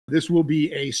this will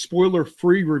be a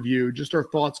spoiler-free review, just our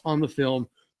thoughts on the film,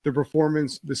 the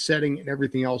performance, the setting, and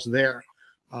everything else there.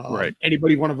 Right.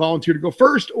 Anybody want to volunteer to go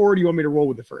first, or do you want me to roll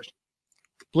with it first?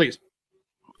 Please.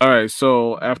 All right.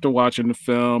 So after watching the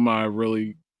film,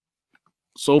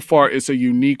 so far it's a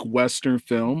unique Western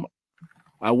film.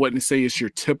 I wouldn't say it's your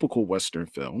typical Western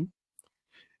film.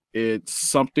 It's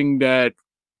something that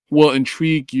will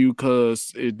intrigue you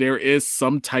because there is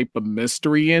some type of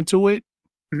mystery into it.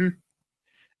 Mm-hmm.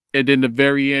 And in the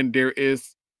very end, there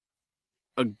is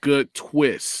a good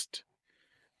twist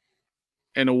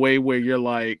in a way where you're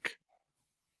like,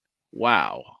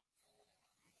 wow.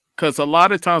 Because a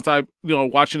lot of times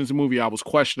watching this movie, I was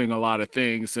questioning a lot of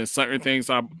things, and certain things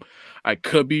I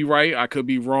could be right, I could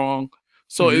be wrong.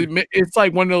 So it's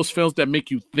like one of those films that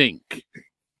make you think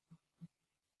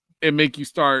and make you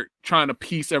start trying to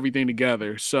piece everything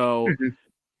together. So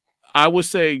I would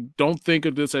say, don't think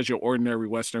of this as your ordinary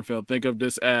Western film. Think of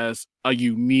this as a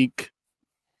unique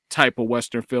type of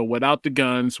Western film without the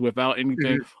guns, without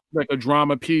anything, like a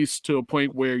drama piece to a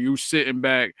point where you're sitting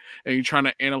back and you're trying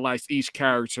to analyze each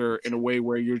character in a way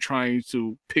where you're trying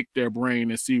to pick their brain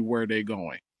and see where they're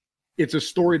going. It's a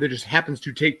story that just happens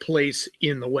to take place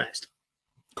in the West.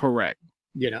 Correct.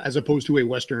 As opposed to a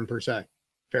Western per se.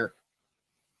 Fair.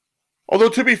 Although,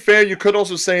 to be fair, you could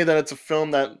also say that it's a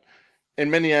film that, in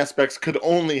many aspects, could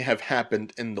only have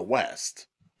happened in the West,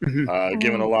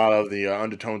 given a lot of the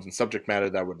undertones and subject matter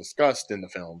that were discussed in the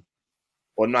film.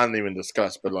 Well, not even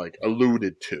discussed, but, like,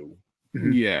 alluded to.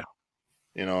 Yeah.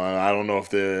 I don't know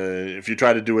if you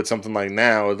try to do it something like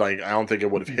now, like, I don't think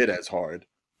it would have hit as hard.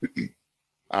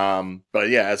 But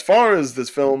yeah, as far as this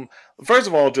film, first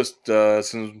of all, just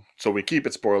so we keep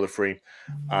it spoiler free,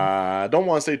 I don't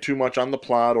want to say too much on the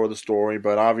plot or the story,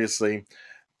 but obviously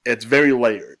it's very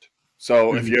layered.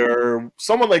 So if you're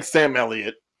someone like Sam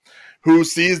Elliott who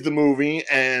sees the movie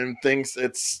and thinks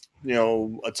it's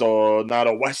not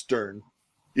a Western,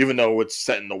 even though it's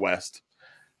set in the West,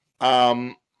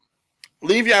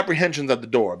 leave your apprehensions at the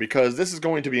door, because this is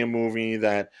going to be a movie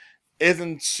that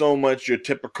isn't so much your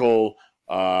typical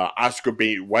Oscar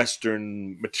bait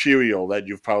Western material that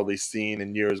you've probably seen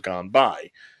in years gone by.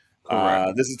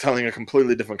 This is telling a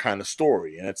completely different kind of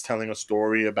story, and it's telling a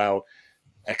story about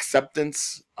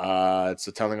acceptance.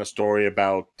 It's telling a story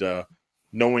about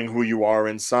knowing who you are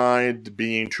inside,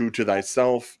 being true to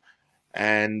thyself,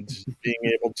 and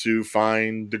being able to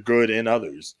find the good in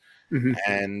others.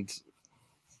 And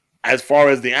as far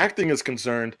as the acting is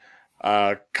concerned,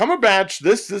 Cumberbatch,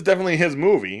 this is definitely his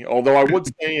movie, although I would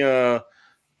say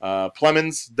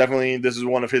Plemons, definitely this is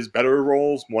one of his better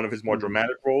roles, one of his more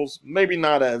dramatic roles. Maybe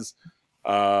not as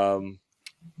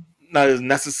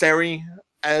necessary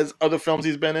as other films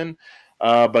he's been in,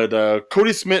 but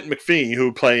Cody Smith McPhee,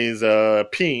 who plays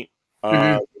Pete,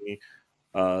 the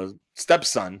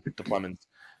stepson to Plemons,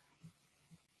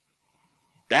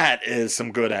 that is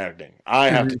some good acting, I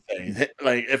have to say.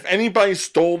 Like, if anybody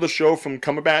stole the show from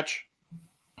Cumberbatch,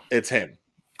 it's him.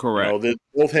 Correct.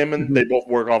 Both him and they both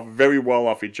work off very well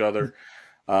off each other,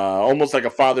 almost like a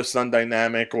father-son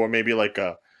dynamic, or maybe like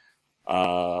a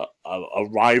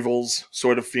rivals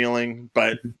sort of feeling.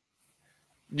 But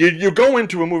you go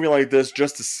into a movie like this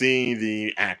just to see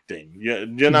the acting.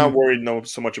 You're not worried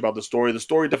so much about the story. The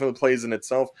story definitely plays in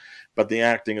itself, but the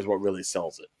acting is what really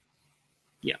sells it.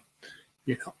 Yeah.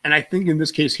 And I think in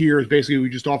this case here is basically we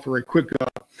just offer a quick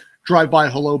drive-by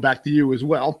hello back to you as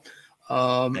well.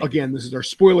 Again, this is our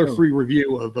spoiler-free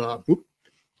review of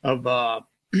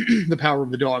The Power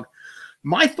of the Dog.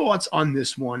 My thoughts on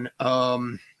this one,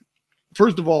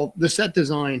 first of all, the set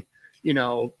design,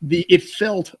 it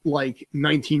felt like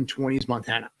 1920s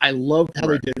Montana. I loved how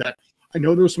they did that. I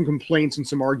know there was some complaints and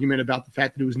some argument about the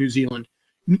fact that it was New Zealand.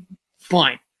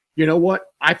 Fine. You know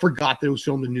what? I forgot that it was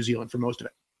filmed in New Zealand for most of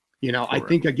it. I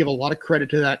think I give a lot of credit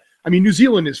to that. I mean, New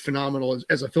Zealand is phenomenal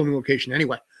as a filming location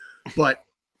anyway, but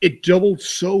it doubled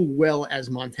so well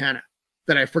as Montana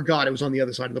that I forgot it was on the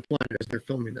other side of the planet as they're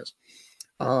filming this.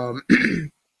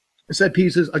 Set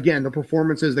pieces, again, the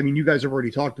performances, I mean, you guys have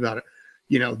already talked about it.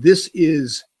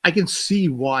 I can see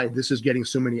why this is getting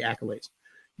so many accolades.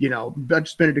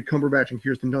 Benedict Cumberbatch and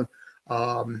Kirsten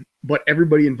Dunst, but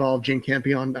everybody involved, Jane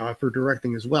Campion for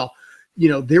directing as well.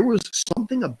 There was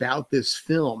something about this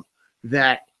film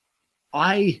that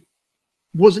I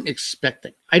wasn't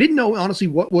expecting. I didn't know, honestly,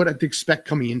 what I'd expect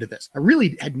coming into this. I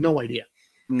really had no idea.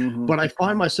 But I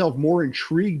find myself more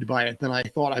intrigued by it than I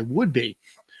thought I would be,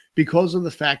 because of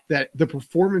the fact that the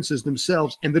performances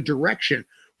themselves and the direction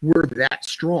were that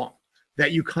strong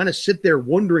that you kind of sit there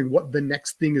wondering what the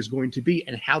next thing is going to be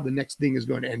and how the next thing is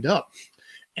going to end up.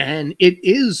 And it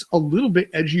is a little bit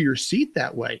edge of your seat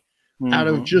that way, out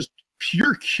of just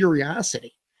pure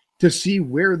curiosity to see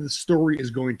where the story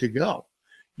is going to go,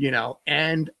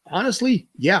 and honestly,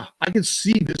 yeah, I could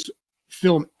see this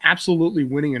film absolutely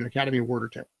winning an Academy Award or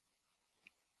two.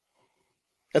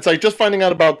 It's like just finding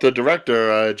out about the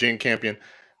director, Jane Campion.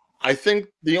 I think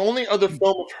the only other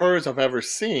film of hers I've ever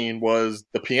seen was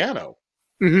The Piano.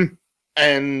 Mm-hmm.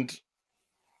 And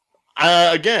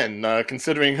again,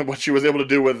 considering what she was able to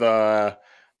do with, what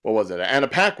was it, Anna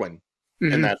Paquin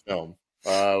in that film.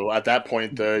 At that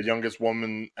point, the youngest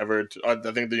woman ever, I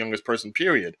think the youngest person,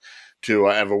 period, to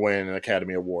ever win an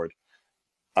Academy Award.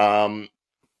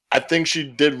 I think she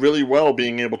did really well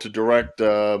being able to direct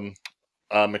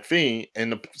McPhee in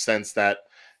the sense that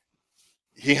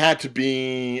he had to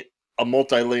be a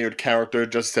multi-layered character,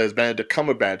 just as Benedict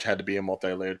Cumberbatch had to be a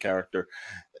multi-layered character.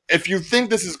 If you think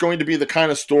this is going to be the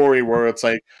kind of story where it's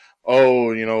like,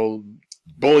 oh,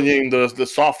 bullying the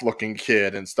soft-looking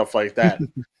kid and stuff like that,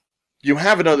 you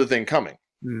have another thing coming.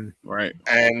 Right.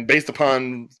 And based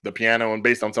upon The Piano and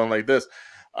based on something like this,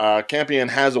 Campion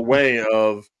has a way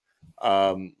of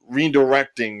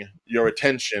redirecting your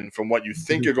attention from what you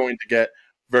think you're going to get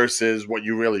versus what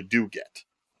you really do get.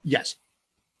 Yes.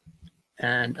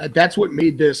 And that's what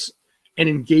made this an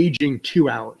engaging 2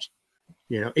 hours.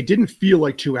 It didn't feel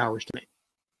like 2 hours to me.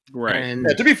 Right. And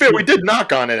to be fair, we did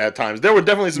knock on it at times. There were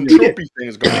definitely some tropey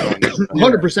things going on.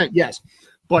 100%, yes.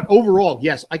 But overall,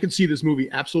 yes, I could see this movie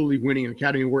absolutely winning an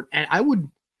Academy Award. And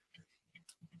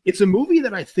it's a movie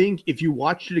that I think if you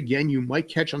watched it again, you might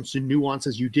catch on some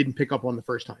nuances you didn't pick up on the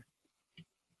first time.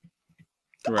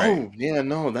 Right. Oh, yeah,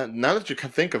 no. Now that you can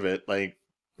think of it, like,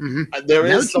 there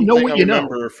now is something I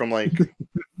remember from, like,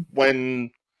 when,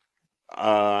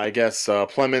 I guess,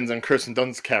 Plemons and Kirsten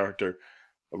Dunst's character,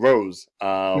 Rose,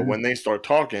 when they start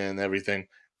talking and everything,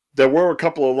 there were a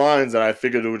couple of lines that I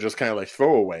figured were just kind of like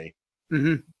throwaway.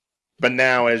 But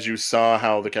now, as you saw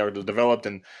how the characters developed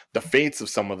and the fates of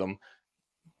some of them,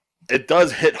 it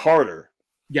does hit harder.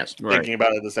 Yes, thinking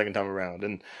about it the second time around,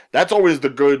 and that's always the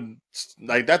good.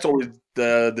 Like that's always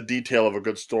the detail of a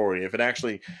good story. If it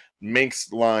actually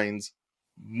makes lines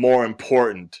more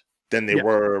important than they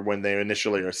were when they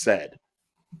initially are said.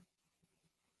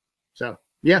 So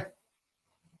yeah,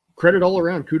 credit all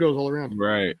around, kudos all around.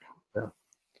 Right. Yeah.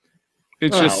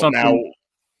 It's just something. Now,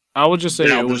 I would just say,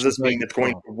 does this mean it's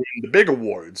going to win the big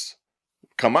awards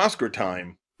come Oscar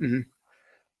time?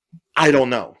 I don't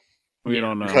know. We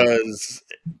don't know because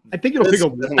I think it'll pick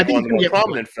up. I think it's one of the more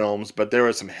prominent films, but there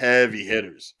are some heavy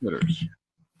hitters.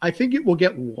 I think it will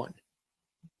get one.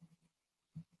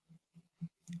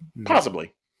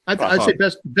 Possibly. I'd say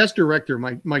best director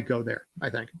might go there.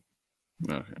 I think.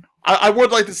 Okay. I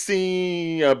would like to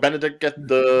see Benedict get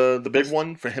the big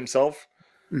one for himself.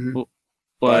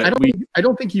 But I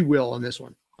don't think he will on this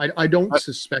one. I don't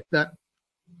suspect that,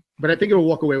 but I think it'll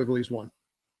walk away with at least one.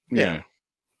 Yeah.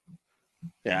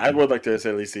 Yeah, I would like to at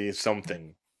least see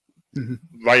something.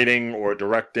 Writing or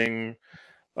directing.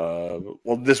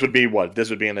 Well, this would be what?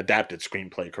 This would be an adapted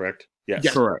screenplay, correct?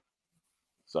 Yes. Correct.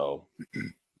 So,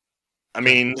 I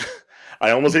mean,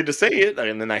 I almost hate to say it,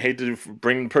 and then I hate to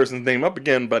bring the person's name up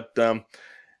again, but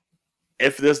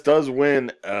if this does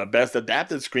win Best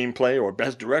Adapted Screenplay or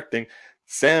Best Directing,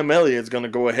 Sam Elliott's going to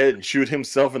go ahead and shoot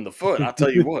himself in the foot. I'll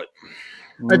tell you what.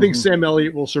 I think Sam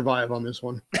Elliott will survive on this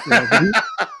one.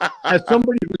 As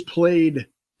somebody who's played,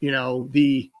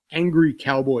 the angry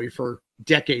cowboy for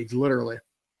decades, literally,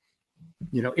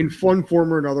 in one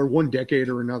form or another, 1 decade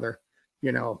or another,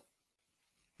 Yeah,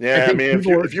 I mean,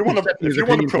 if you want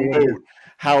to promote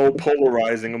how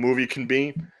polarizing a movie can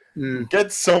be,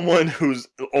 get someone who's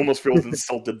almost feels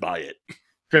insulted by it.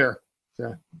 Fair.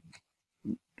 Yeah.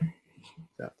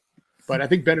 But I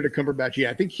think Benedict Cumberbatch,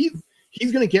 I think he's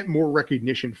going to get more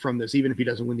recognition from this, even if he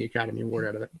doesn't win the Academy Award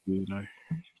out of it.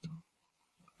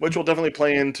 Which will definitely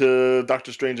play into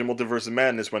Doctor Strange and Multiverse of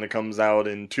Madness when it comes out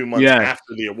in 2 months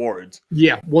after the awards.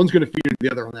 Yeah, one's going to feed into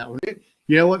the other on that one.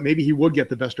 You know what? Maybe he would get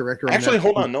the Best Director. Actually,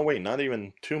 hold on. No, wait. Not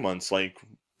even 2 months. Like,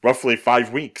 roughly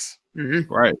 5 weeks.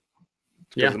 Right.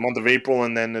 The month of April,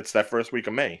 and then it's that first week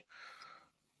of May.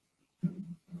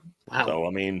 Wow. So, I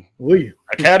mean,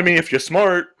 Academy, if you're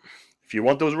smart, if you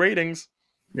want those ratings.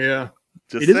 Yeah.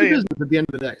 Just it is a business at the end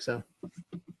of the day, so.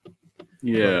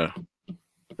 Yeah.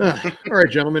 All right,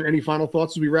 gentlemen. Any final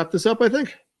thoughts as we wrap this up, I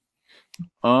think?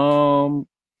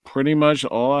 Pretty much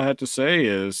all I had to say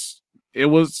is it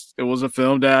was a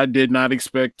film that I did not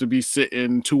expect to be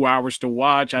sitting 2 hours to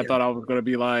watch. I thought I was going to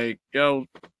be like,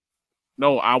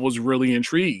 no, I was really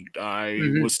intrigued. I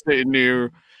was sitting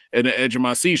there at the edge of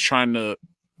my seat trying to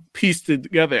piece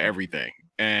together everything.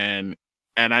 And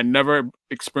I never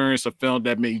experienced a film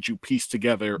that made you piece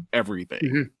together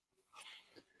everything.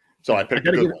 So I picked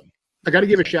a good one. I got to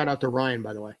give a shout out to Ryan,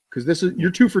 by the way, because this is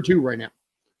you're 2 for 2 right now.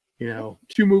 You know,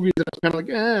 2 movies that I was kind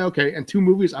of like, okay, and 2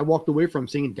 movies I walked away from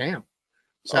saying, damn.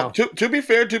 So to be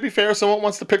fair, if someone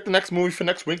wants to pick the next movie for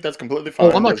next week, that's completely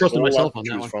fine. Oh, I'm not trusting myself on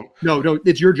that one. From. No,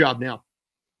 it's your job now.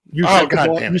 You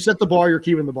set the bar. You're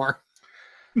keeping the bar.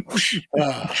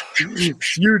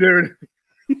 You, dude.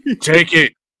 Take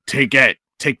it. Take that.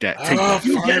 Take that.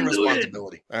 Fine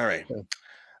responsibility. All right.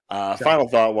 Final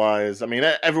thought wise, I mean,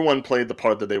 everyone played the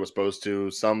part that they were supposed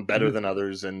to, some better than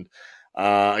others. And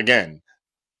again,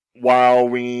 while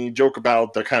we joke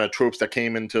about the kind of tropes that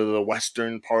came into the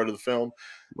Western part of the film,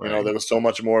 you know, there was so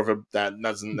much more of that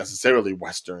wasn't necessarily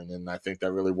Western. And I think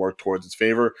that really worked towards its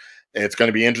favor. It's going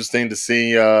to be interesting to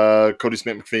see Cody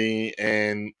Smith-McPhee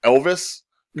and Elvis,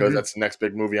 because that's the next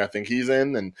big movie I think he's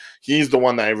in. And he's the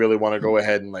one that I really want to go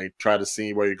ahead and like try to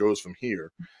see where he goes from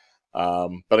here.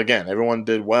 But again, everyone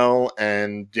did well.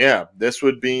 And yeah, this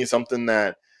would be something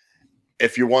that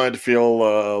if you wanted to feel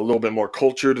a little bit more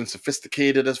cultured and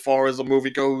sophisticated as far as the movie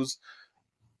goes,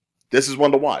 this is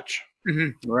one to watch.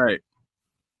 Right.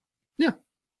 Yeah.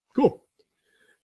 Cool.